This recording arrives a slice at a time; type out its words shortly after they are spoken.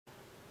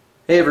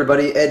Hey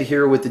everybody, Ed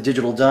here with the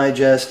Digital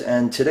Digest,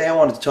 and today I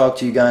wanted to talk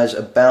to you guys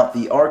about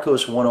the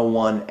Archos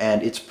 101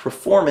 and its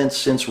performance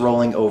since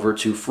rolling over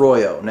to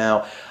Froyo.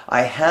 Now,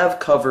 I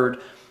have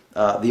covered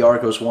the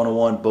Archos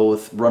 101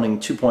 both running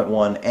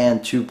 2.1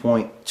 and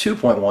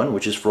 2.2.1,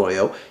 which is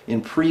Froyo,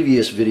 in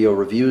previous video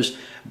reviews,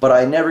 but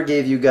I never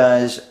gave you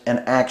guys an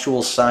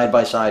actual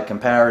side-by-side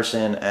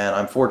comparison, and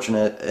I'm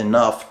fortunate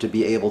enough to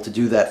be able to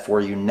do that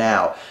for you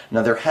now.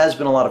 Now, there has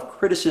been a lot of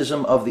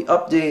criticism of the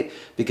update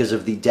because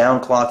of the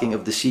downclocking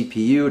of the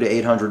CPU to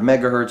 800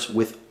 megahertz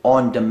with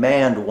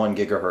on-demand 1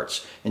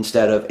 gigahertz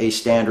instead of a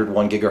standard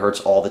 1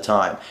 gigahertz all the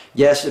time.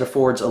 Yes, it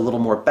affords a little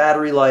more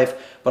battery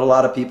life, but a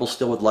lot of people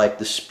still would like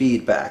the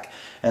speed back.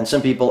 And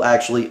some people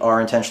actually are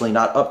intentionally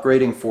not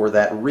upgrading for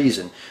that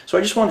reason. So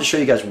I just wanted to show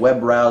you guys web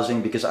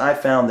browsing because I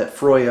found that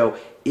Froyo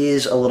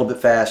is a little bit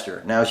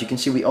faster. Now, as you can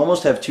see, we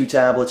almost have two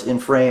tablets in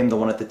frame. The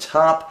one at the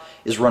top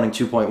is running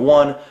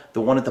 2.1. The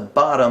one at the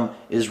bottom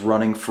is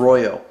running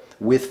Froyo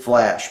with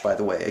Flash, by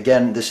the way.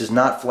 Again, this is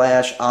not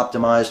Flash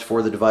optimized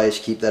for the device.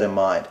 Keep that in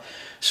mind.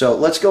 So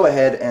let's go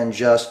ahead and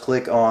just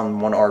click on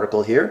one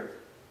article here.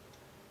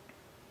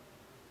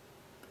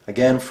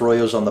 Again,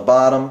 Froyo's on the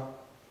bottom.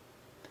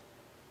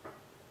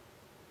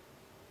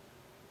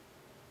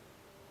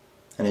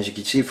 And as you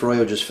can see,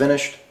 Froyo just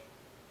finished,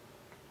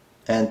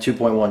 and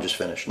 2.1 just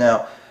finished.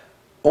 Now,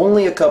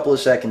 only a couple of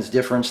seconds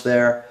difference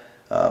there.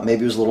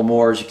 Maybe it was a little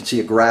more. As you can see,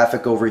 a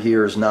graphic over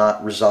here is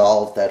not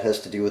resolved. That has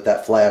to do with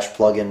that Flash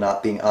plugin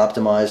not being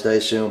optimized, I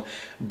assume.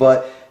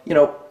 But, you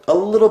know, a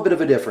little bit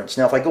of a difference.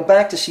 Now, if I go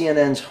back to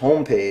CNN's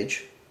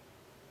homepage,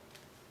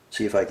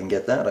 see if I can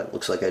get that. It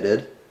looks like I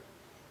did.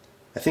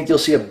 I think you'll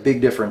see a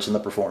big difference in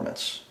the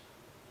performance.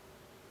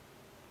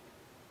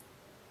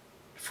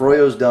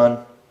 Froyo's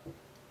done.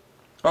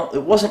 Well,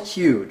 it wasn't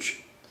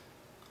huge.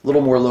 A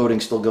little more loading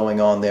still going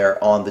on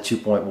there on the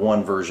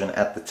 2.1 version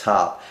at the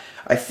top.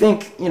 I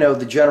think, you know,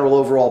 the general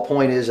overall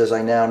point is, as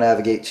I now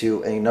navigate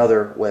to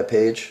another web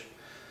page,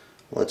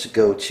 let's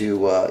go to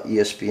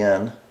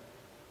ESPN.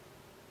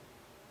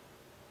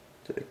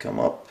 Did it come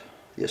up?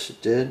 Yes,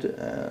 it did.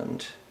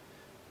 And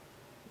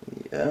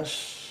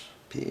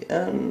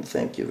ESPN,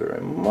 thank you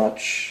very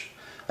much.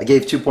 I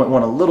gave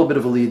 2.1 a little bit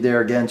of a lead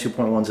there. Again,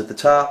 2.1's at the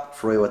top,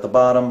 Froyo at the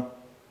bottom.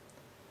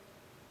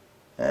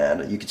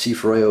 And you can see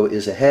Froyo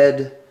is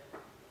ahead.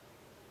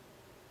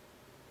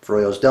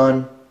 Froyo's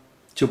done.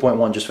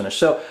 2.1 just finished.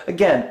 So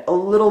again, a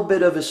little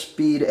bit of a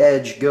speed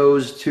edge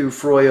goes to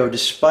Froyo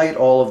despite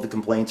all of the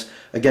complaints.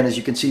 Again, as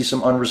you can see,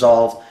 some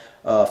unresolved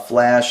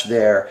flash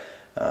there.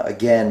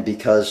 Again,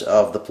 because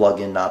of the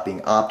plugin not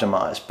being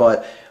optimized.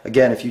 But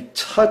again, if you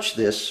touch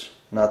this,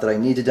 not that I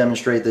need to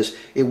demonstrate this,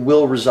 it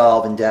will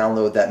resolve and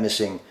download that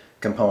missing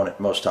component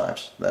most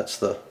times. That's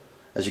the...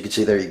 As you can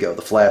see, there you go.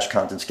 The flash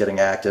content's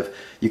getting active.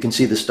 You can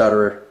see the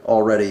stutter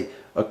already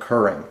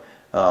occurring.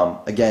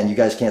 Again, you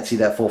guys can't see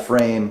that full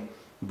frame,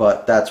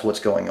 but that's what's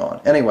going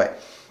on. Anyway,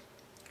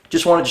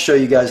 just wanted to show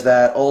you guys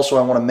that. Also,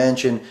 I want to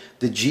mention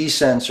the G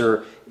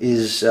sensor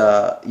is,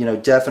 you know,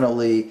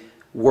 definitely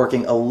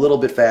working a little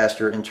bit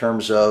faster in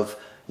terms of,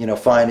 you know,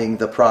 finding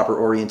the proper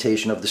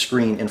orientation of the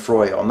screen in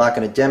Froyo. I'm not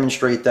going to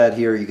demonstrate that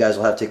here. You guys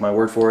will have to take my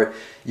word for it.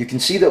 You can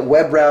see that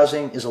web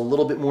browsing is a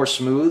little bit more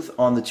smooth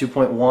on the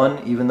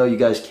 2.1, even though you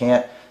guys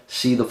can't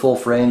see the full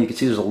frame. You can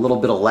see there's a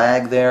little bit of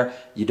lag there.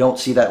 You don't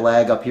see that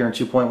lag up here in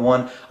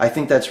 2.1. I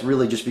think that's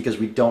really just because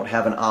we don't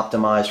have an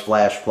optimized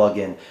Flash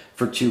plugin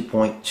for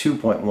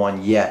 2.2.1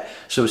 yet.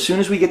 So as soon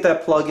as we get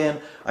that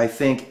plugin, I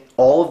think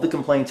all of the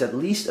complaints, at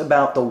least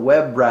about the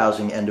web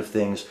browsing end of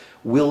things,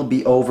 will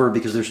be over,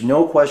 because there's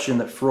no question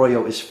that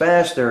Froyo is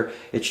faster.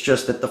 It's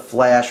just that the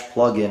Flash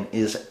plugin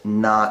is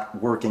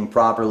not working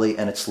properly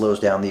and it slows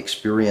down the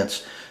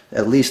experience.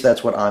 At least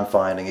that's what I'm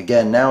finding.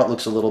 Again, now it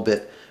looks a little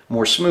bit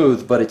more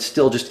smooth, but it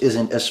still just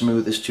isn't as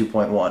smooth as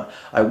 2.1.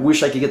 I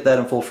wish I could get that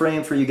in full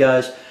frame for you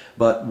guys,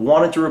 but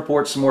wanted to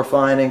report some more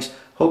findings.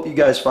 Hope you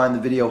guys find the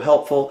video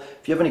helpful.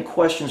 If you have any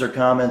questions or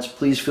comments,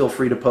 please feel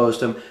free to post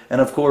them. And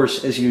of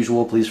course, as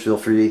usual, please feel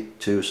free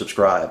to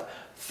subscribe.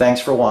 Thanks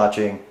for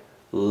watching.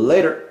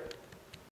 Later.